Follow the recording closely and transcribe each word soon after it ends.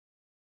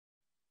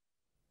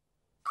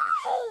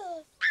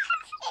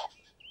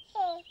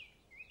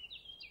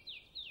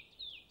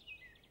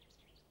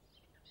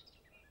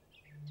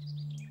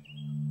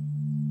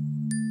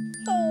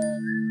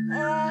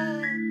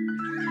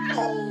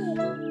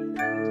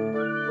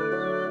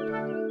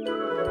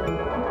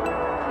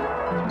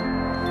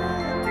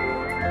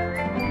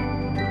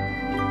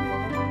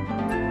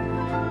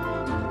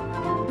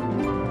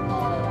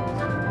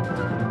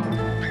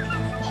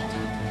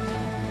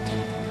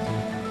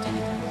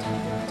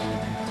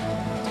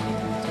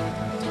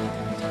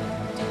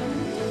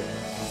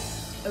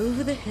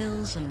Over the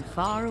hills and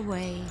far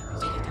away,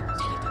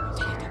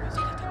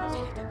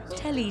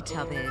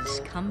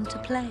 Teletubbies come to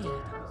play.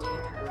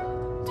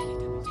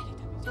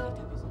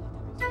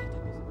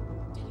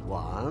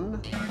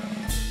 1,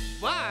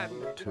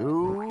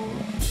 2,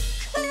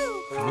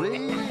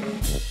 3,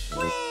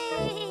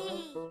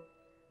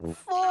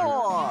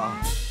 4.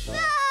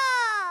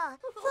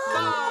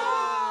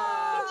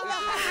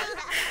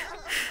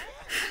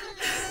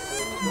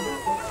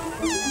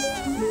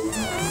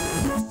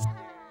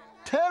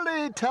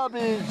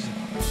 Teletubbies!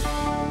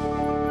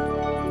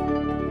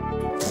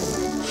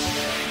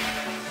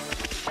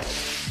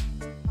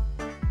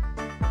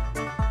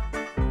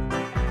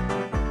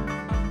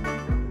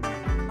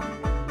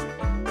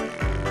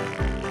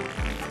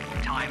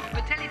 Time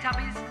for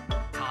Teletubbies.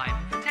 Time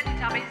for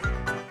Teletubbies.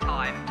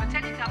 Time for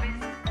Teletubbies.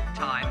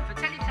 Time for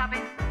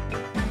Teletubbies.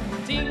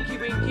 Tinky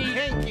Winky,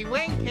 Tinky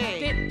Winky,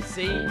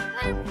 Dipsy,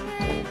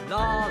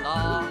 La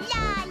La,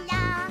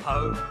 Po,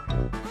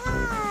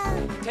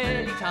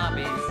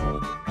 Teletubbies,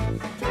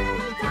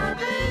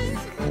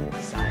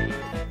 say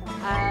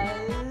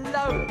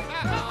hello.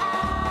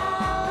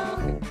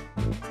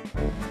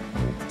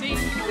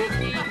 Tinky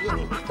Winky,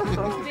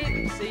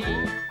 Dipsy,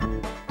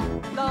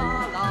 La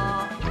La,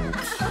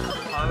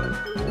 Po,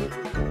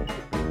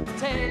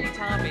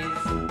 Teletubbies,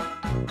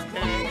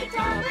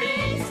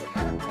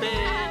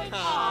 big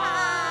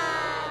hug.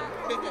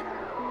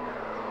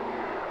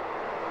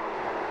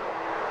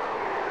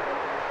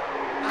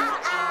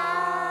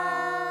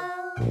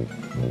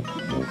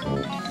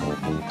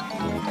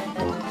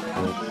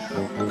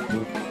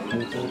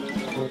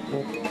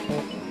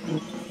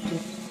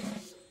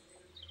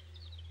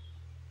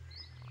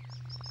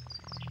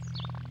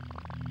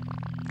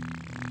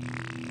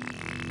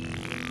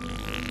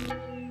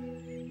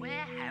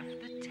 Where have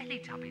the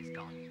Teletubbies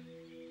gone?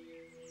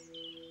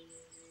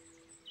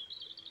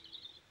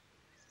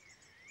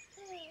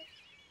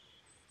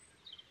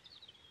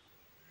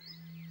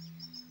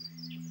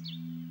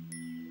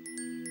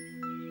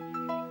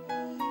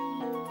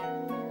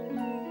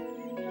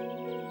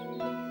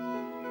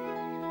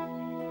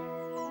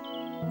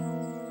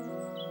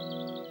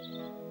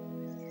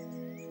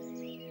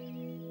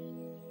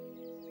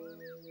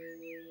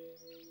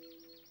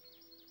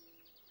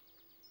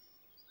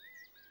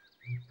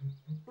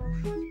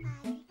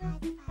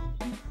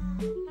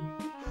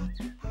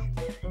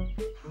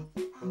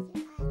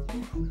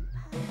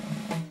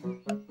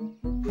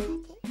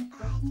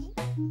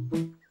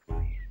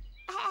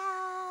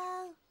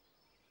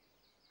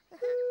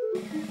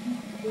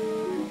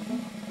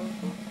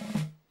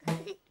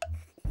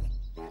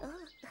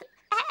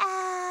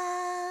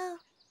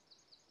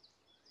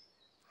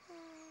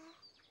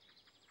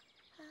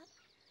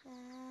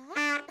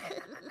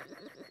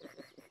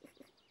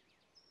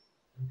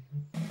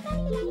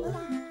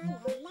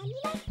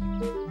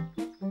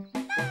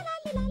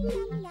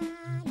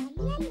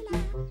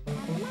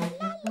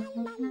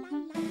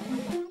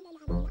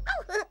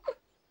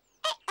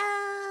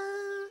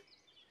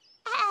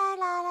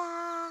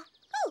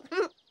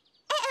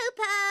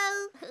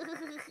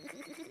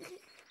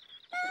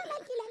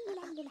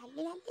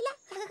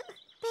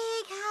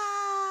 Big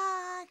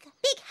hug!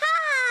 Big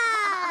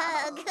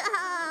hug!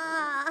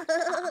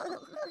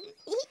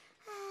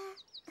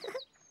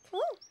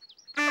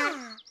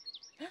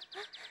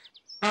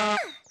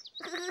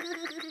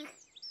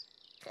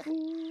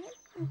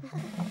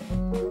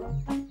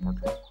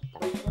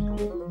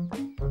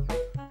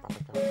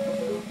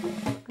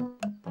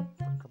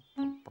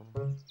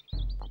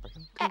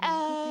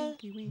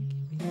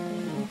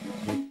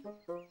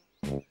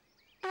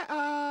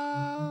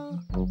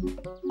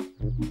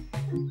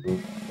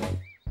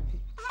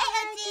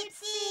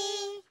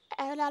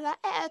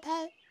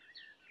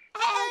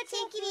 Oh,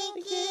 Tinky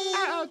Winky.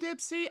 Oh,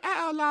 Dipsy.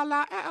 Oh, La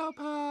La. Oh,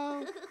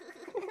 Po.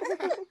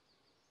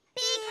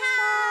 Big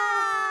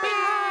hug! Big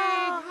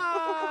hug!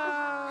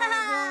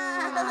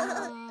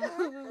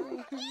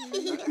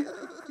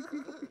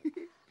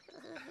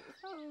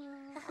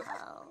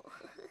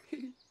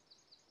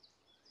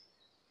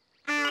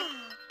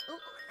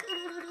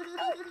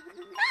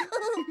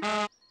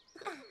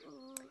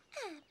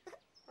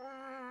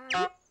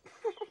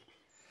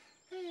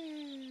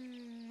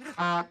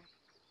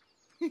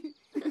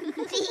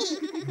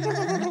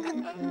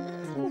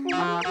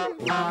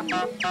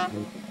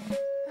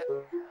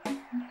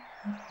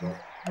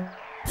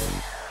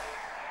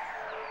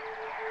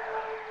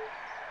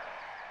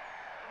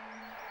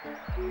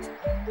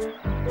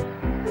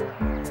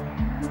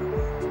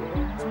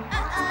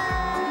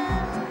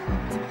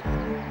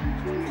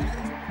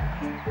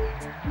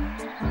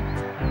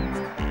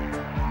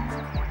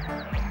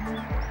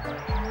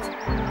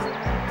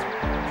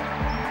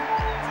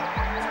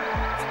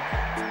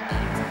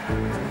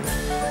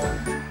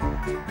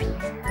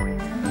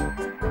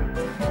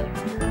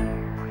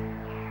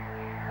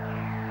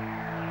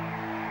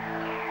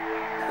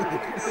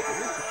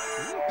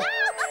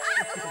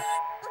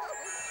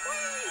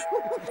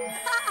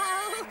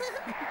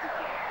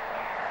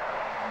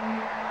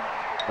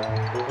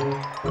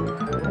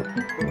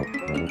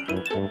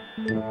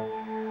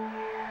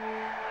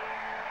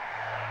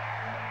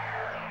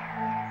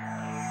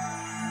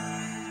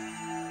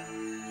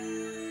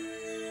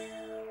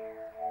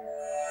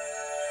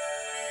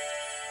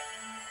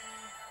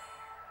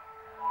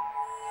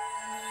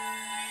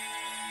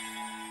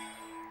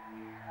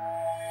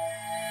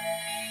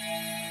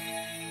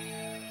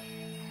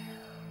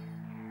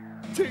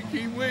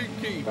 Tinky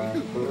Winky.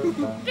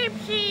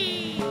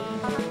 Dipsy!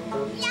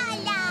 La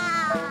la!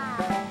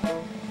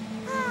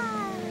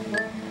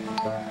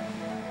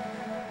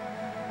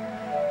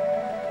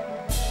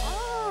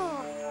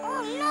 Oh,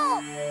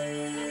 look!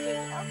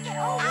 Okay.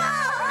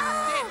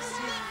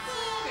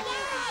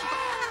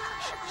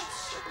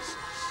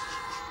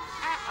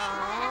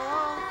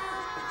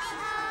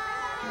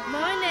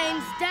 My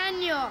name's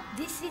Daniel.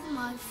 This is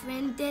my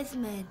friend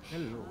Desmond.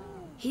 Hello.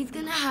 He's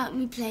gonna help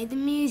me play the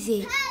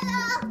music.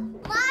 Hello,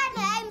 my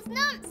name's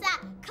Nunsa.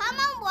 Come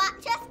and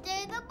watch us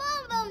do the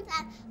boom boom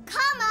dance.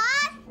 Come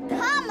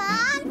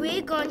on!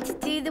 We're going to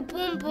do the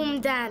boom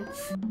boom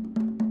dance.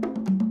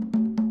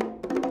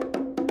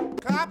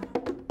 Clap.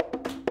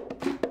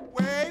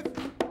 Wave.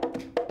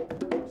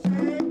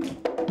 Shake.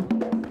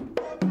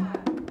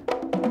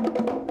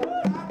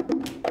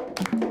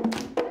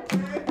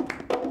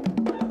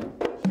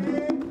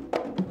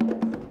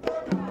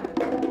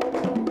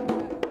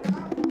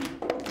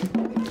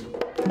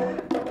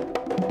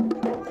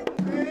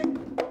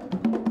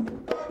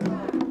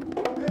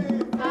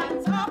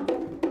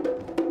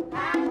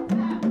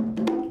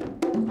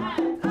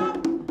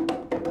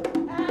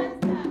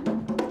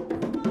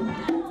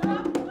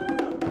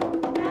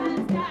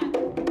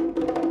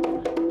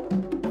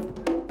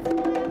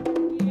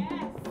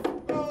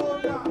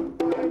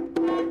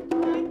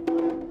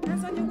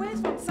 Hands on your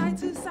waist from side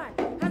to side.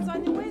 Hands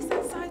on your waist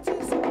and side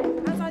to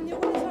side. Hands on your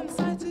waist from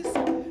side to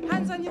side.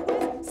 Hands on your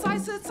waist,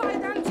 side to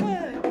side and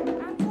turn.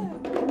 And turn.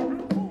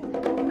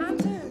 And turn. And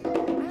turn.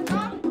 And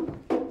jump.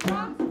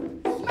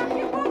 Smack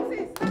your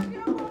bumsies. Smack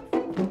your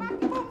bumsies. Smack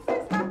your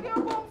bumsies. Smack your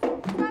bumsies.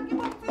 Smack your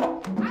bumsies.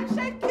 And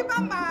shake your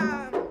bum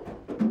bum.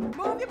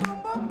 Move your bum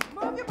bum.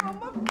 Move your bum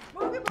bum.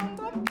 Move your bum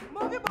bum.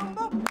 Move your bum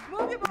bum.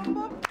 Move your bum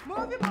bum.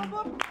 Move your bum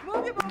bum.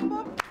 Move your bum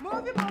bum.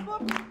 Move your bum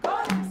bum. Go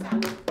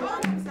inside. Go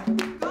inside.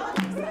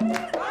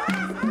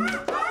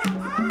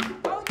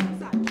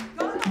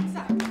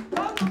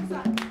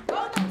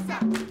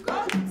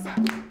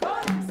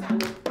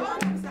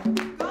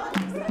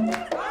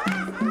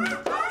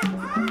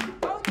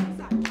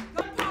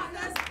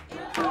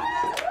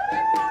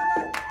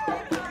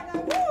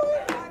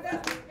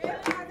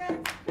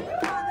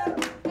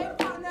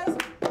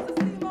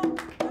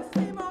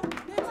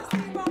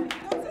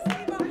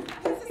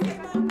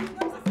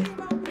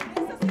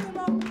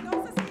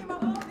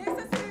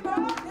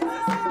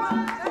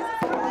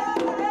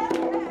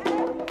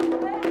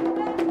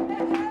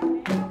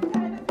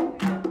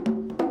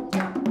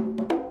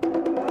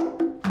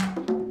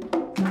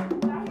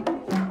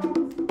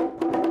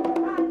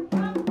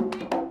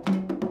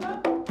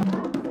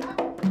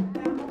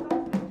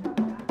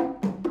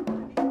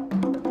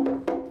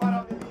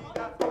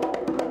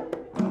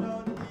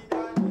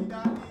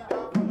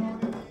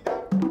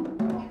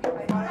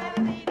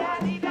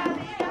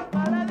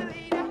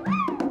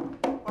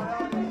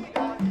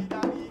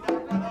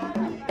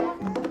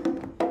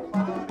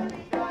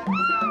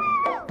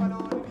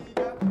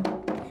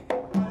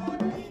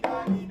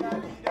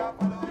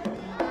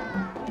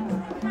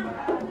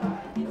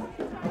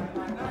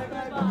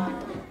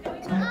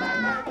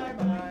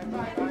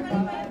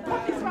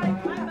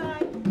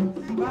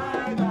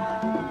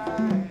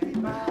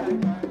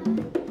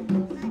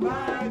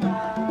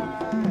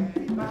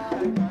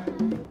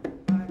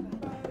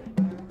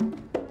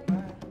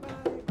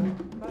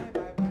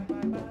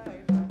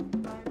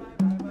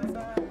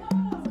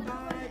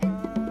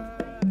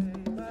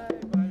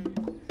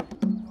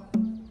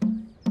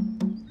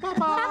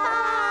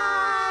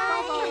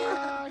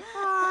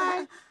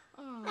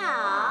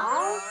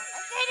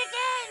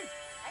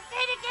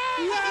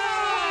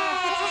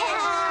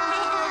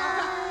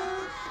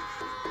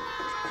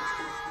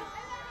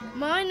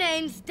 My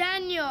name's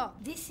Daniel.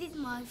 This is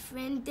my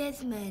friend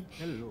Desmond.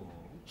 Hello.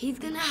 He's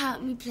gonna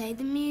help me play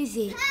the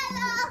music.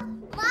 Hello,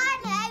 my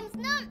name's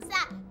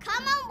Nunsa.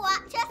 Come and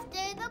watch us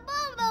do the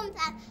boom boom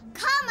dance.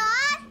 Come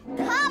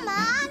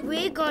on!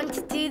 We're going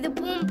to do the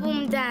boom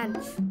boom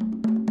dance.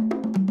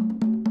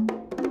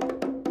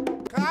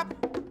 Clap.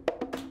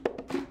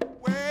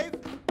 Wave.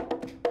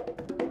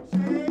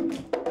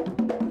 Shake.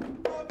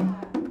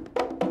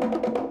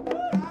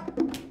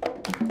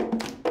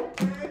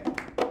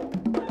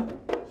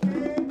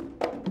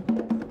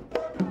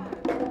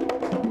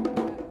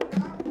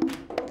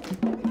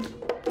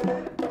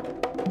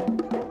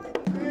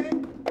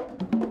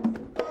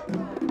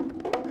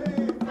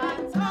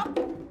 Hands up.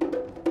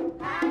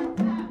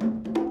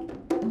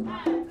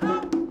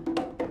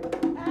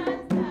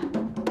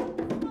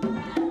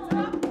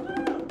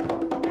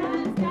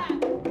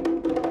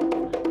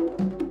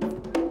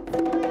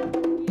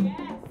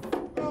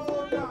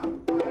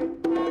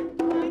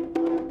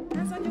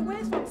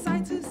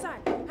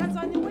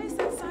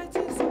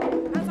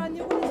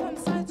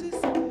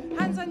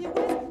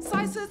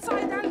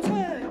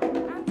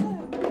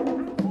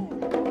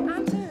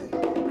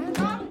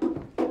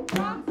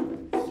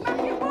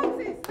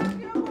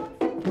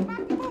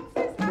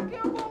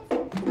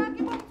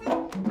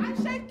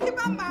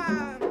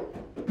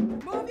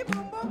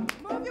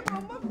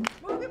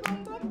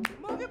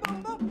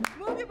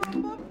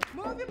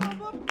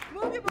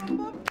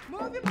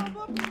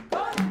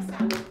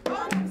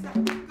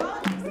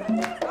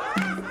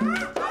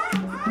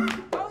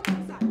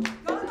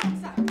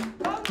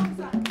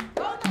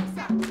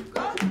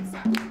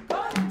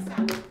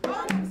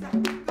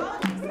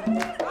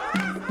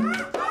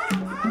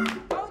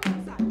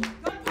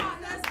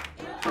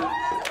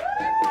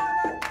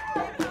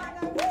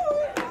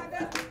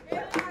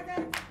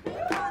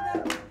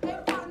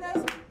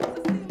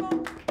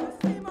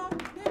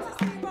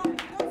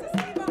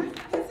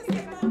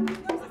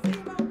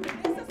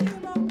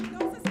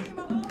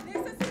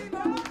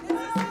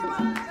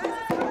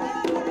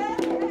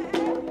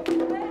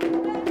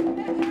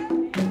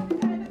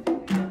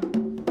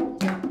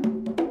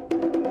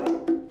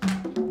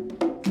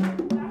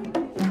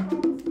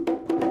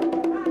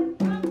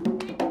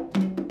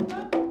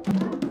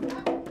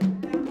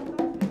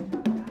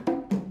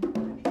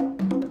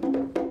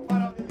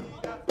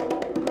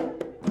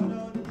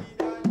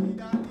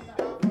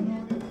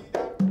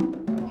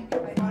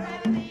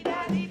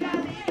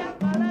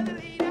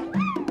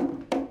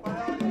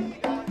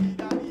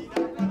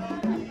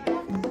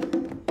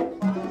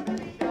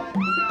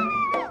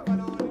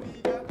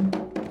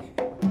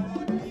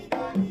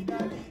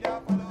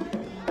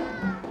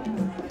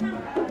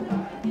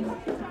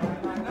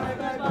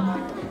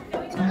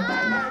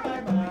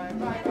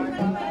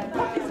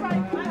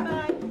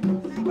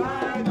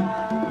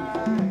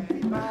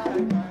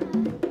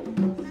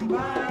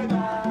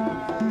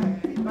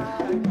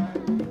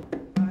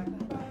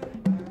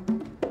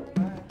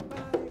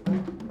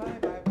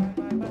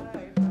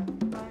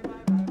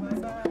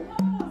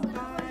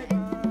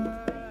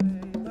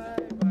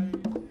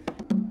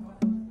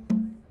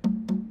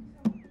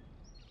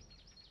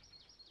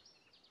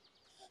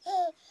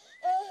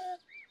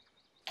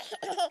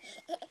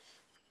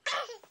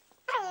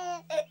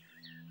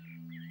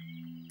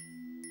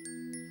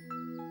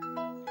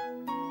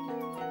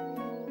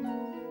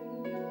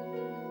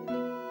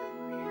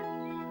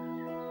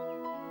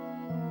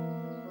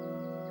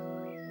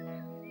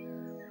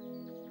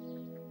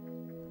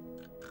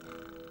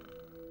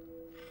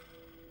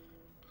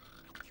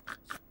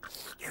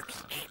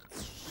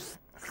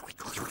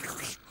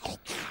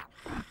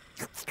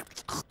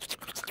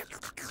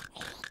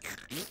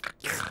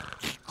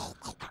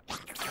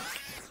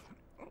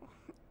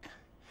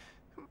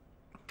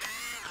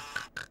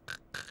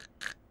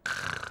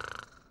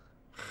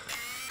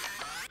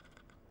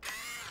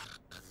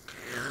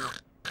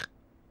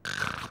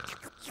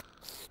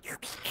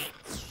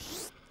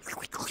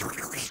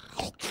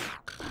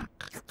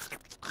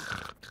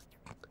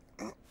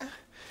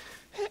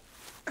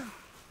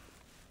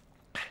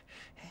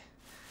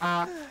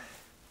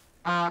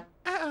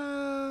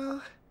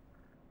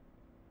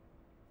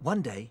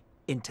 One day,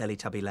 in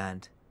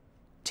Teletubbyland,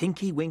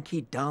 Tinky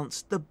Winky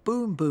danced the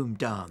Boom Boom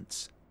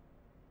Dance.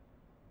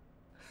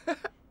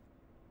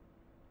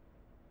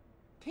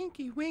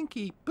 Tinky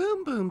Winky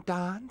Boom Boom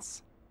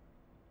Dance.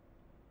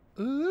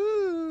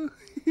 Ooh.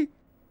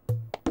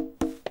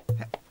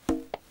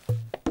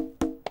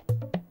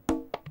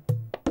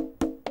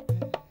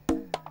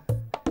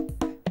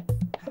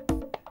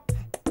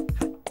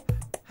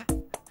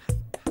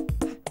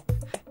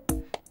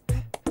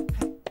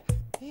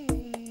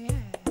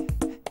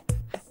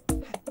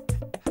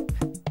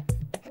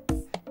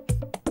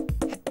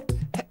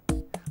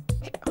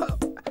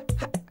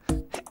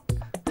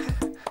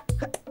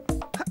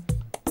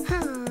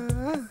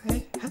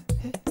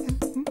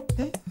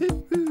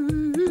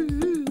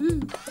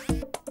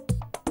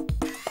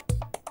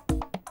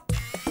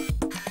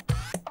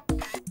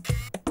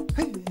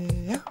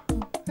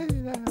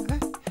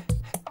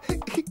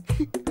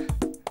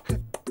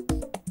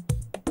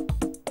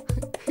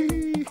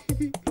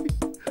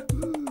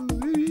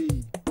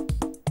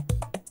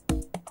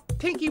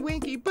 Tinky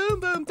Winky Boom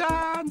Boom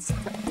Dance!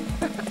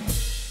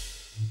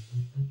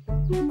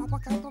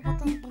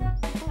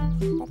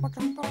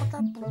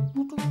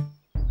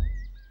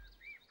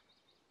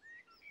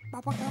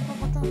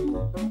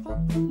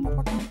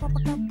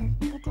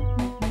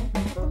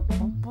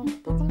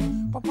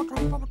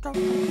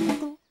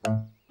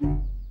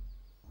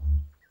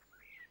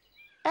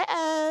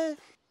 Uh-oh.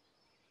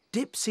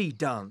 Dipsy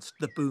danced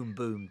the Boom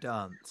Boom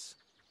Dance.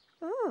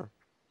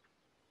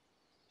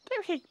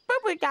 This is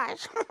Boo-Boo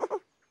Dance.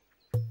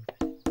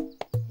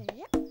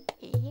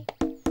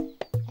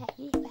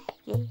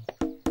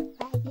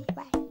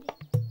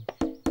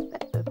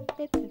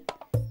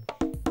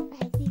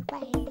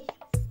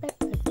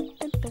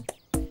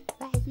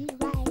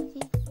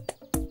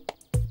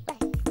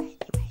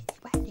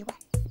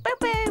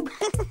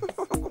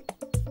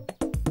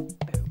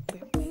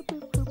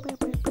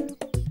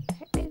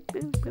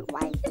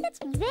 That's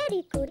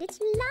very good. It's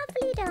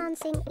lovely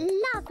dancing.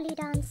 Lovely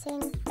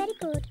dancing. Very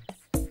good.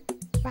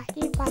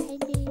 Whitey, whitey,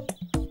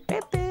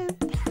 boop, boop.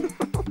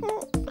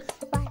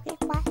 Whitey,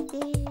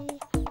 whitey,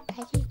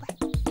 whitey,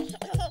 whitey.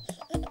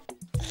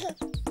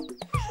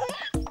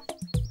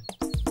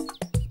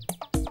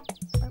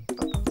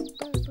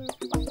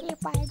 Whitey,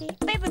 whitey,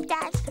 boop, boop,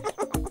 dance.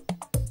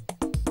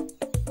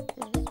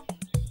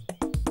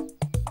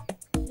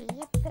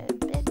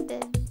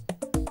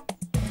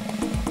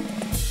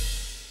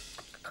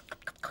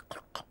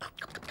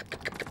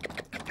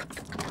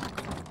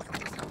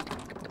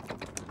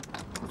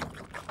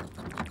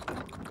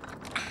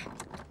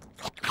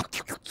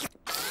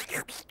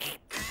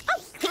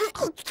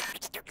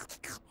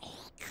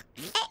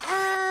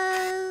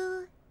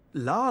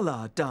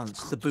 Lala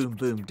danced the Boom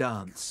Boom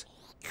Dance.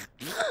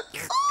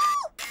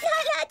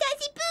 Lala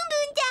does it boom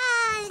boom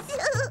dance.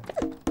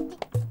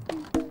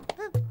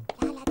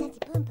 Lala does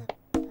it boom boom.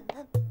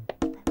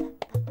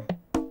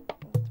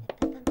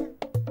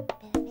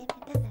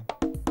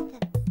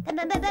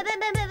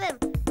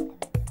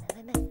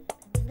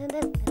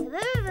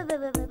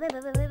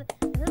 Lala does it boom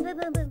boom. Boom boom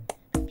boom boom.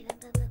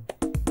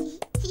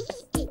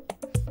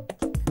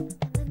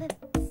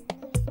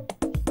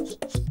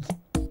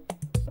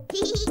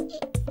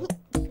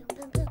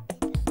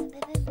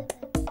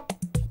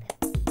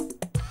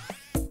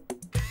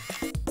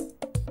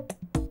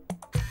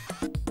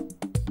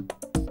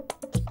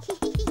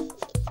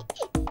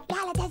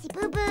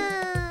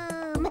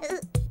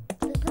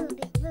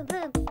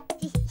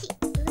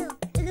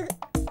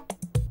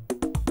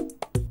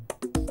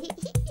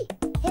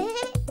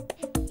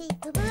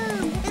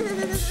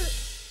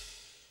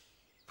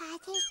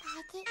 Party,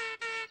 party,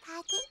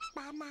 party,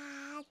 mama.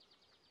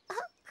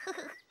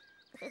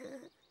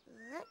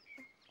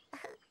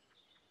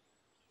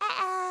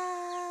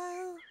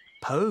 Uh-oh.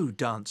 Poe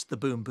danced the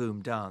Boom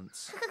Boom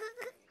Dance.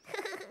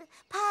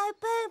 Poe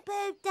boom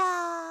boom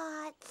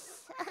dance.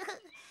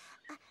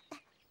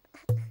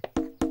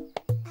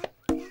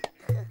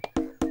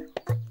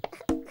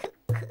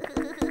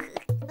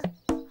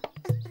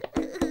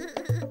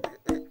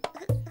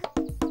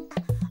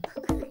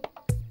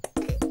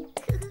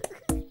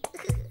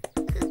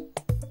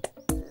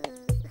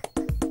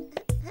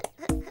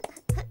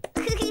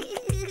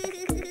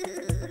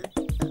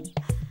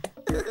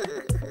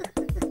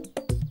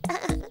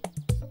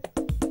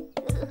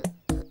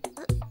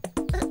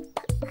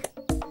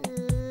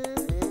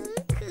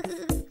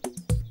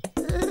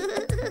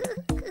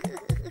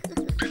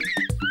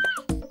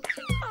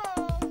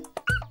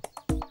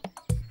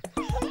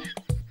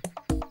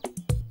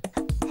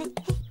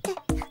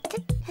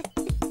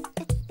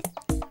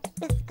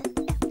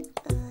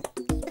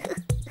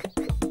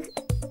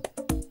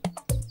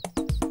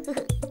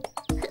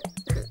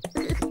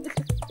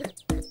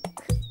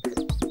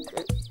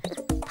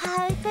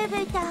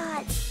 Boo-boo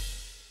dance.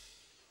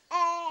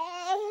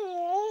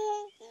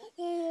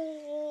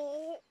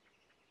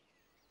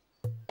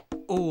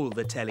 All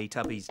the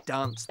Teletubbies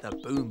danced the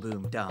Boom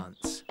Boom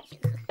Dance.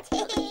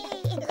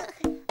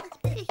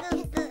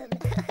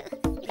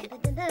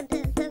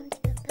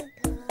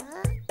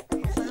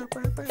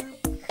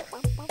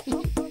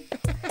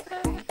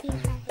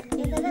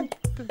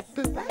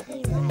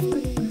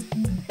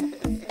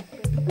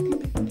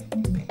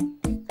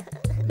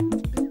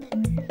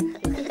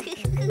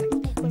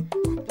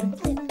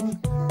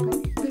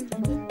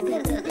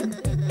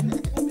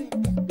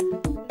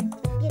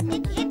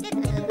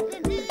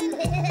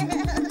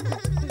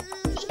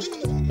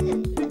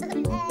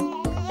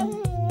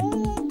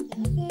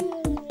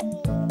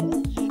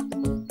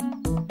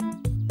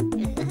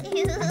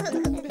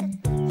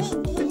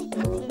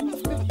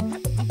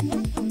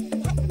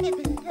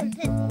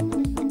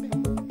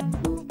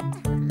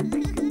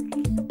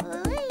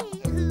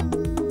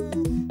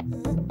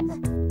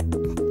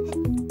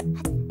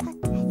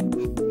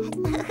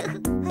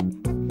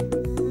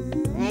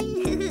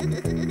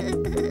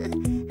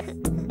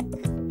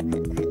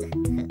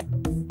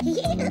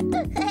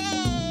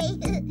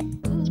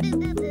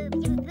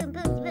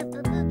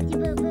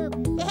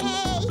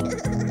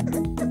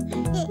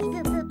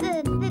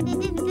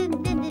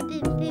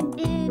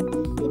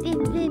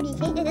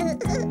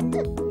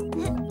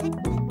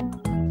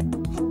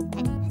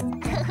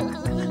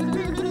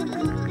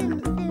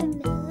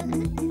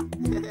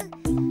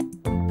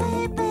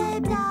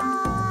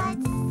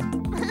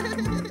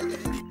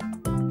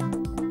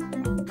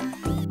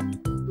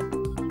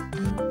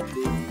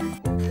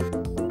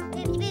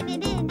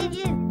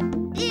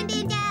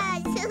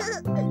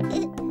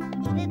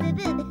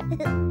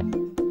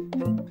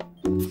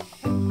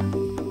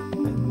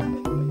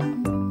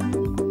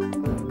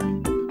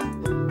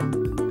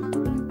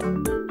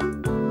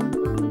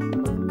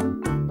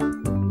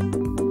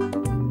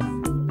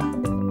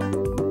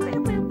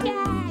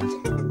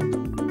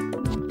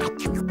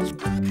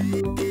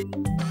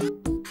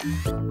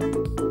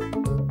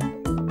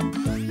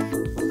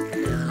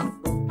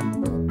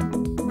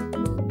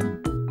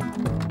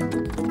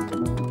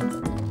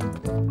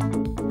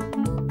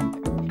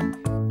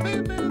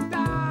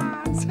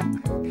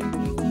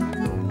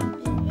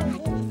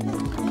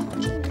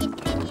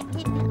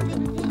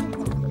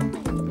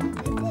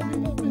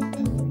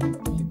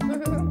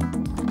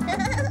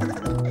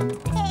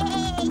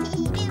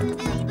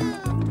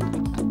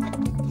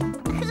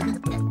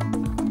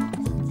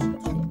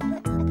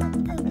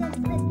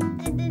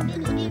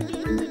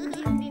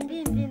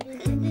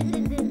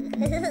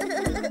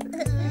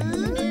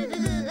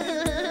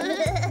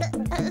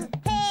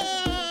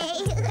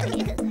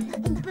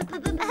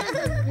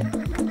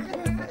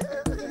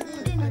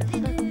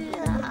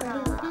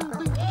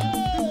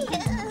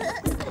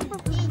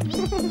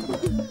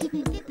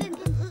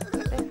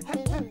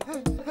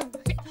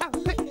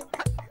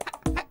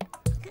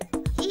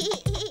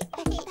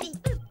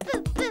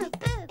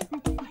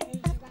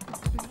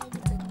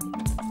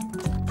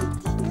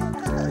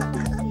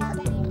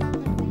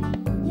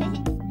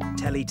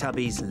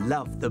 Teletubbies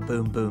love the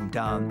Boom Boom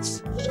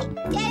Dance.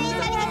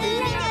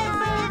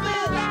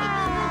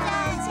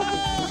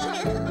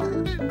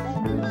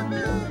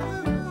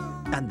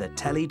 And the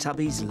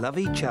Teletubbies love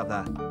each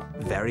other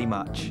very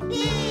much.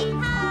 Big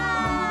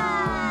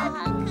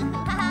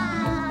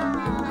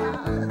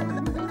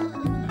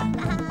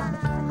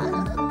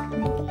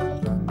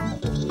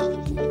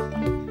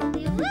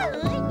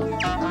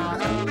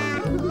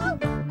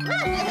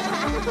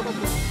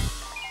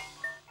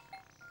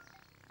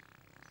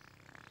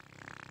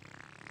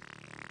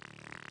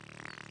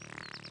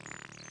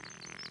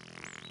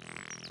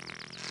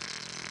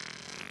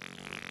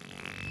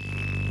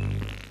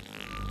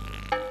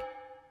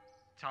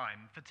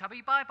Time for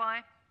Tubby bye-bye.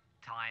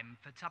 Time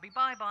for Tubby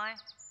bye-bye.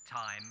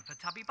 Time for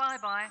Tubby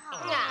bye-bye.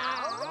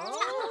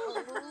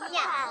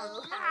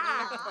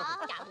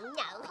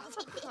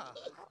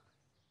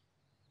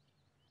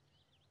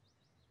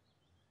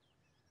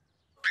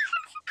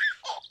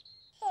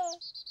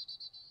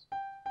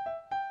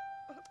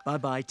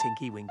 Bye-bye,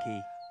 Tinky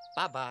Winky.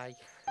 Bye-bye.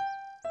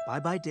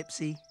 Bye-bye,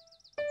 Dipsy.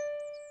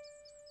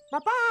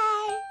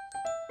 Bye-bye.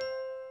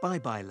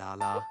 Bye-bye,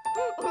 Lala.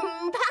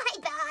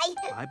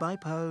 Bye-bye. Bye-bye,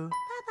 Po.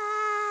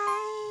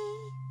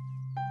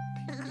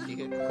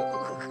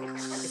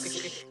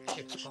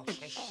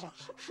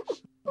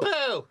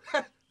 Boo!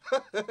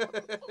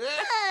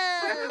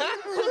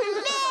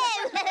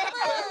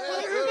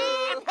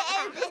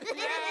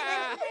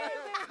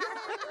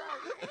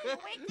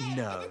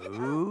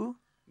 No.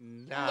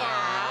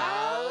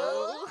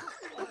 No.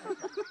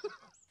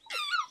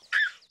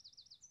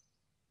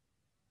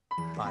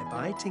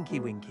 Bye-bye, Tinky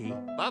Winky.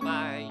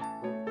 Bye-bye.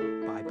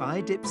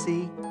 Bye-bye,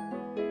 Dipsy.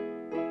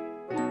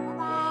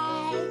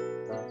 Bye-bye.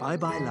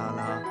 Bye-bye,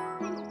 Lala.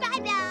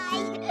 Bye-bye.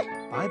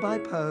 Bye-bye,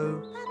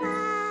 Po.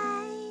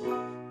 Bye-bye.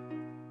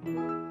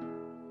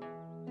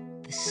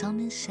 The sun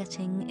is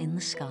setting in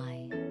the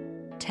sky.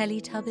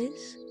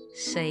 Teletubbies,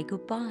 say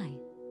goodbye.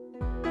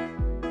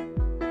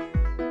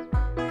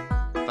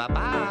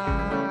 Bye-bye.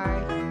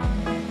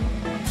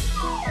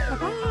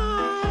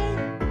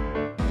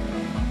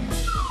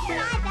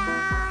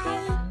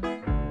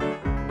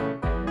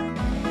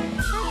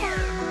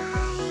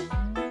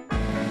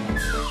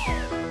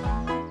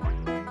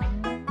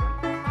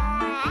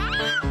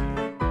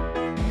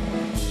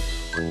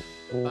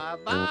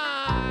 Bye-bye.